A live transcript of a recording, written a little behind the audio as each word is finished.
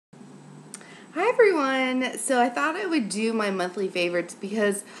Hi everyone! So I thought I would do my monthly favorites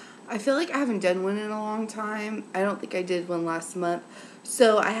because I feel like I haven't done one in a long time. I don't think I did one last month.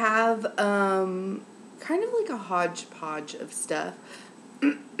 So I have kind of like a hodgepodge of stuff.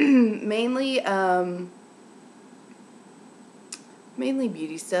 mainly mainly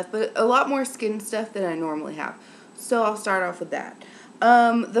beauty stuff, but a lot more skin stuff than I normally have. So I'll start off with that.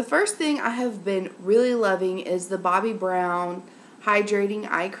 The first thing I have been really loving is the Bobbi Brown hydrating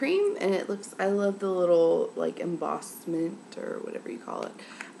eye cream, and I love the little like embossment or whatever you call it.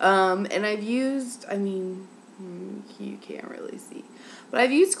 And I've used, you can't really see, but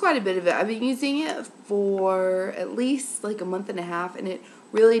I've used quite a bit of it. I've been using it for at least like a month and a half, and it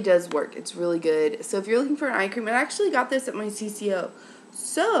really does work. It's really good. So if you're looking for an eye cream, I actually got this at my CCO.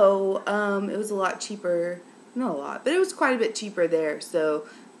 So it was a lot cheaper. Not a lot, but it was quite a bit cheaper there. So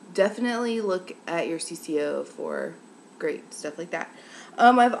definitely look at your CCO for great stuff like that.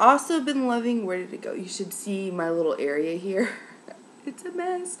 I've also been loving, where did it go? You should see my little area here. It's a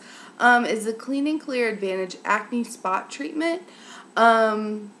mess. Is the Clean and Clear Advantage Acne Spot Treatment.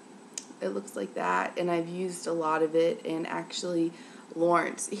 It looks like that, and I've used a lot of it, and actually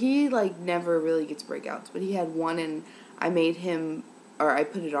Lawrence, he like never really gets breakouts, but he had one, and I made him, or I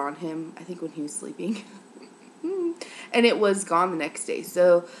put it on him, I think when he was sleeping. And it was gone the next day.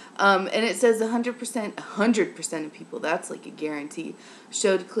 So, and it says 100% of people, that's like a guarantee,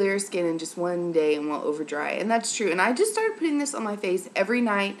 showed clear skin in just one day and won't over dry. And that's true. And I just started putting this on my face every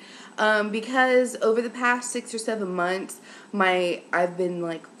night because over the past 6 or 7 months, I've been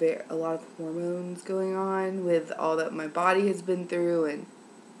like a lot of hormones going on with all that my body has been through, and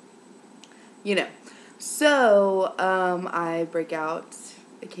you know. So, I break out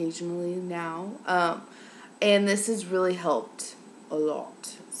occasionally now. And this has really helped a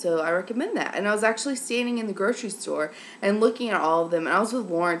lot. So I recommend that. And I was actually standing in the grocery store and looking at all of them. And I was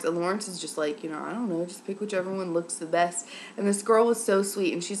with Lawrence. And Lawrence is just like, I don't know, just pick whichever one looks the best. And this girl was so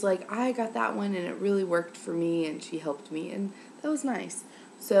sweet. And she's like, I got that one and it really worked for me. And she helped me. And that was nice.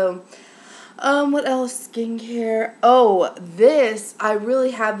 So, what else? Skincare. Oh, this I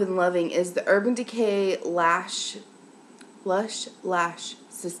really have been loving is the Urban Decay Lush Lash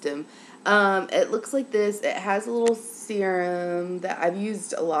System. It looks like this. It has a little serum that I've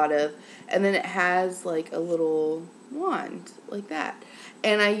used a lot of, and then it has like a little wand like that.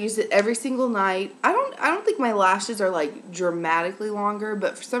 And I use it every single night. I don't think my lashes are like dramatically longer,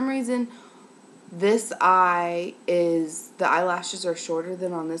 but for some reason the eyelashes are shorter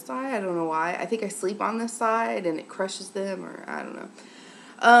than on this eye. I don't know why. I think I sleep on this side and it crushes them, or I don't know.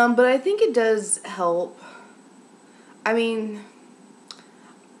 But I think it does help. I mean,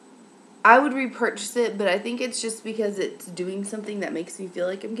 I would repurchase it, but I think it's just because it's doing something that makes me feel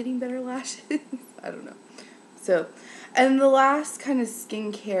like I'm getting better lashes. I don't know. So, and the last kind of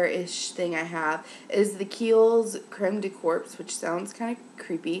skincare-ish thing I have is the Kiehl's Creme de Corpse, which sounds kind of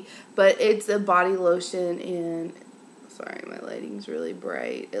creepy, but it's a body lotion, and sorry, my lighting's really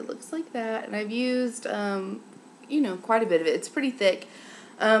bright. It looks like that, and I've used, quite a bit of it. It's pretty thick.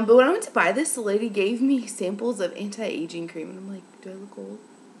 But when I went to buy this, the lady gave me samples of anti-aging cream, and I'm like, do I look old?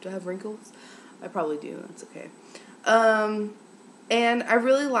 Do I have wrinkles? I probably do. That's okay. And I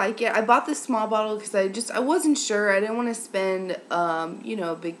really like it. I bought this small bottle because I wasn't sure. I didn't want to spend,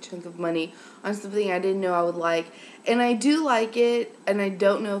 a big chunk of money on something I didn't know I would like. And I do like it, and I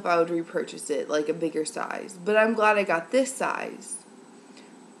don't know if I would repurchase it, like a bigger size. But I'm glad I got this size.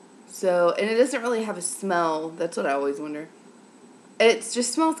 So, and it doesn't really have a smell. That's what I always wonder. It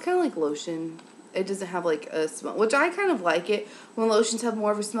just smells kind of like lotion. It doesn't have like a smell, which I kind of like it when lotions have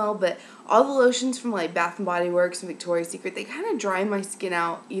more of a smell, but all the lotions from like Bath and Body Works and Victoria's Secret, they kind of dry my skin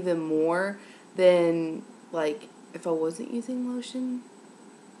out even more than like if I wasn't using lotion.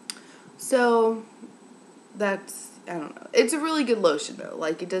 So I don't know. It's a really good lotion though.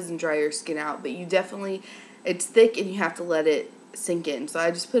 Like, it doesn't dry your skin out, but it's thick and you have to let it sink in. So I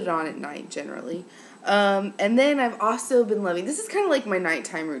just put it on at night generally. And then I've also been loving, this is kind of like my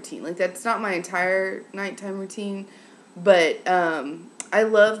nighttime routine. Like, that's not my entire nighttime routine, but I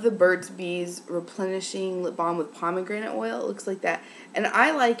love the Burt's Bees Replenishing Lip Balm with pomegranate oil. It looks like that. And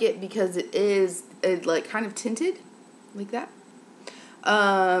I like it because it like kind of tinted like that.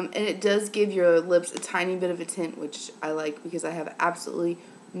 And it does give your lips a tiny bit of a tint, which I like because I have absolutely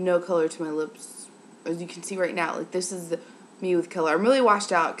no color to my lips. As you can see right now, like, this is me with color. I'm really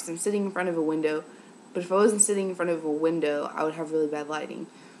washed out because I'm sitting in front of a window. But if I wasn't sitting in front of a window, I would have really bad lighting.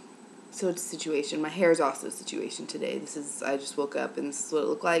 So it's a situation. My hair is also a situation today. I just woke up and this is what it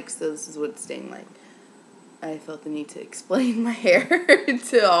looked like, so this is what it's staying like. I felt the need to explain my hair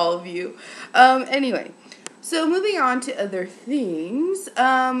to all of you. Anyway, so moving on to other things.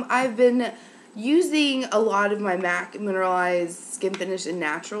 I've been using a lot of my MAC Mineralized Skin Finish in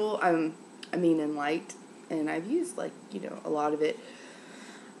natural, in light, and I've used, like, a lot of it.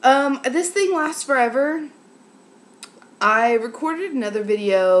 This thing lasts forever. I recorded another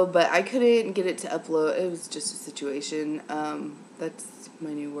video, but I couldn't get it to upload. It was just a situation. That's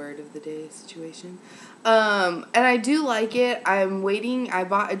my new word of the day, situation. And I do like it. I'm waiting. I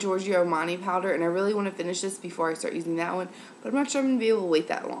bought a Giorgio Armani powder, and I really want to finish this before I start using that one, but I'm not sure I'm going to be able to wait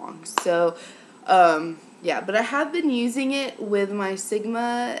that long. So, yeah, but I have been using it with my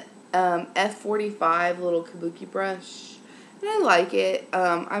Sigma F45 little kabuki brush. And I like it.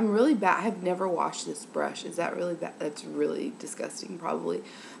 I'm really bad. I have never washed this brush. Is that really bad? That's really disgusting, probably.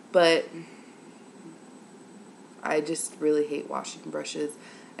 But I just really hate washing brushes,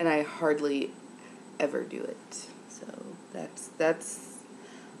 and I hardly ever do it. So that's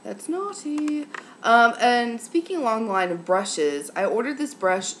naughty. And speaking along the line of brushes, I ordered this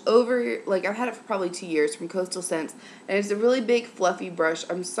brush I've had it for probably 2 years from Coastal Scents, and it's a really big fluffy brush.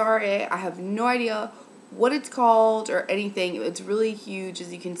 I'm sorry, I have no idea what it's called or anything. It's really huge,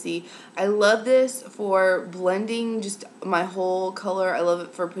 as you can see. I love this for blending just my whole color. I love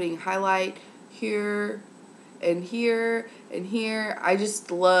it for putting highlight here and here and here. I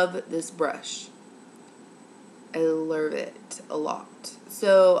just love this brush. I love it a lot.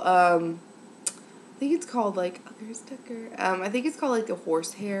 So, I think it's called, like, there's Tucker. I think it's called, like, the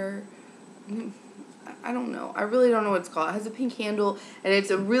horsehair. I don't know. I really don't know what it's called. It has a pink handle, and it's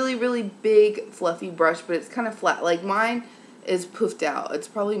a really, really big, fluffy brush, but it's kind of flat. Like, mine is poofed out. It's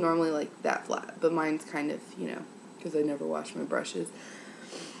probably normally, like, that flat, but mine's kind of, because I never wash my brushes.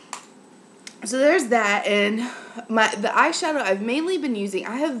 So there's that, and the eyeshadow I've mainly been using,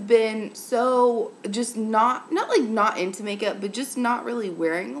 I have been so just not into makeup, but just not really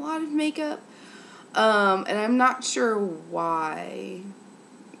wearing a lot of makeup, and I'm not sure why.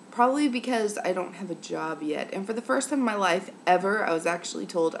 Probably because I don't have a job yet, and for the first time in my life ever, I was actually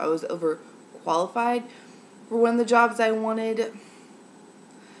told I was overqualified for one of the jobs I wanted.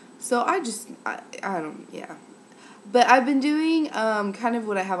 So I don't, yeah. But I've been doing kind of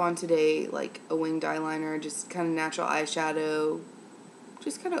what I have on today, like a winged eyeliner, just kind of natural eyeshadow,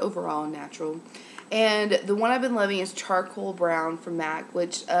 just kind of overall natural. And the one I've been loving is Charcoal Brown from MAC,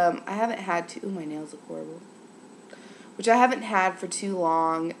 which I haven't had to. Ooh, my nails look horrible. Which I haven't had for too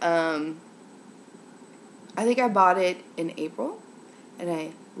long. I think I bought it in April, and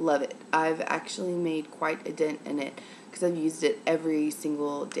I love it. I've actually made quite a dent in it because I've used it every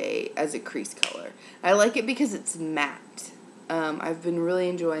single day as a crease color. I like it because it's matte. I've been really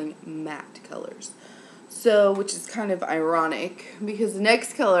enjoying matte colors. So, which is kind of ironic because the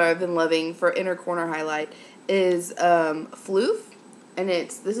next color I've been loving for inner corner highlight is Floof, and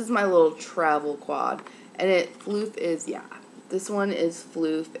this is my little travel quad. And Floof is, yeah, this one is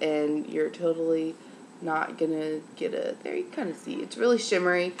Floof, and you're totally not going to get there you kind of see, it's really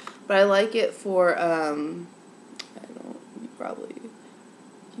shimmery, but I like it for, you probably,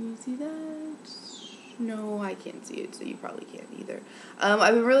 can you see that? No, I can't see it, so you probably can't either.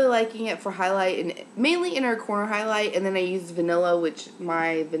 I've been really liking it for highlight, and mainly inner corner highlight, and then I use vanilla, which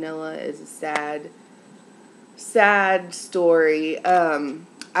my vanilla is a sad story.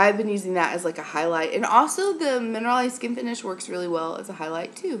 I've been using that as like a highlight, and also the Mineralized Skin Finish works really well as a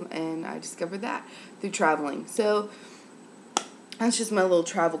highlight too, and I discovered that through traveling. So that's just my little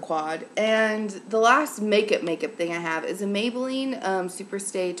travel quad. And the last makeup thing I have is a Maybelline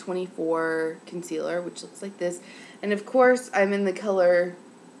Superstay 24 concealer, which looks like this, and of course I'm in the color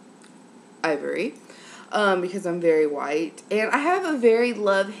Ivory. Because I'm very white. And I have a very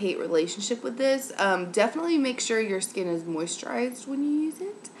love-hate relationship with this. Definitely make sure your skin is moisturized when you use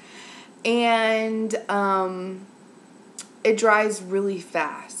it. And it dries really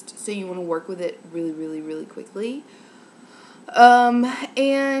fast. So you want to work with it really, really, really quickly. But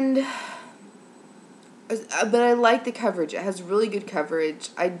I like the coverage. It has really good coverage.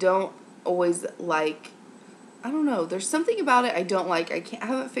 I don't always like, I don't know. There's something about it I don't like. I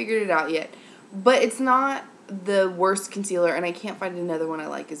haven't figured it out yet. But it's not the worst concealer, and I can't find another one I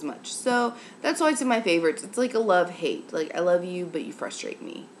like as much. So that's why it's in my favorites. It's like a love-hate. Like, I love you, but you frustrate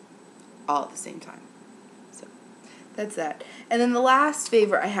me all at the same time. So that's that. And then the last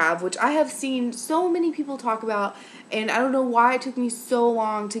favorite I have, which I have seen so many people talk about, and I don't know why it took me so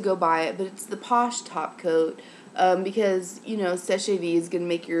long to go buy it, but it's the Posh Top Coat. Because, Seche V is going to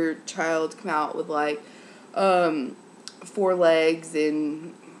make your child come out with, like, 4 legs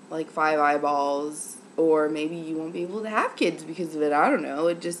and like 5 eyeballs, or maybe you won't be able to have kids because of it. I don't know.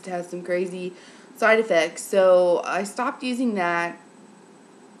 It just has some crazy side effects. So I stopped using that.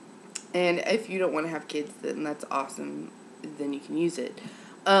 And if you don't want to have kids, then that's awesome. Then you can use it.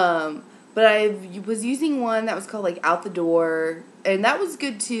 But I was using one that was called like Out the Door, and that was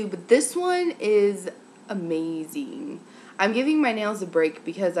good too. But this one is amazing. I'm giving my nails a break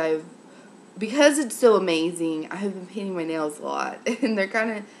because it's so amazing. I have been painting my nails a lot, and they're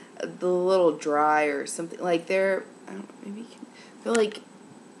kind of a little dry or something. Like they're, I don't know, maybe they're like,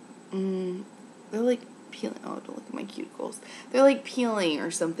 they're like peeling. Oh, don't look at my cuticles. They're like peeling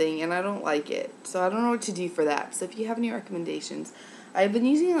or something, and I don't like it. So I don't know what to do for that. So if you have any recommendations, I've been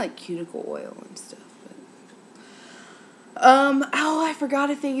using like cuticle oil and stuff. Oh, I forgot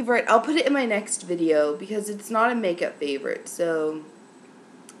a favorite. I'll put it in my next video because it's not a makeup favorite. So,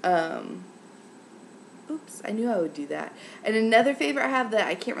 oops, I knew I would do that. And another favorite I have that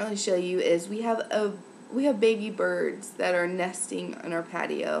I can't really show you is we have baby birds that are nesting on our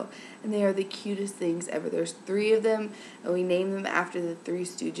patio, and they are the cutest things ever. There's 3 of them, and we named them after the 3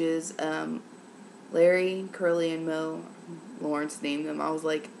 Stooges. Larry, Curly, and Moe. Lawrence named them. I was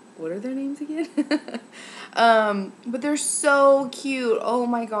like, what are their names again? But they're so cute. Oh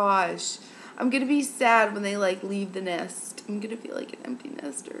my gosh. I'm gonna be sad when they like leave the nest. I'm gonna feel like an empty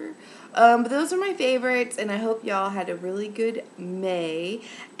nester. But those are my favorites, and I hope y'all had a really good May.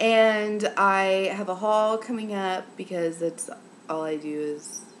 And I have a haul coming up because that's all I do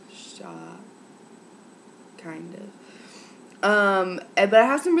is shop, kind of. But I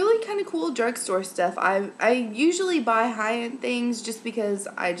have some really kind of cool drugstore stuff. I usually buy high-end things just because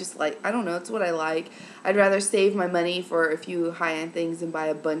I just like, I don't know, it's what I like. I'd rather save my money for a few high-end things than buy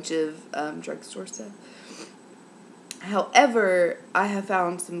a bunch of drugstore stuff. However, I have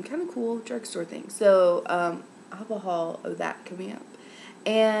found some kind of cool drugstore things. So, I'll have a haul of that coming up.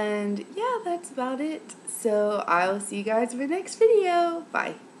 And yeah, that's about it. So, I will see you guys in the next video.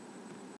 Bye.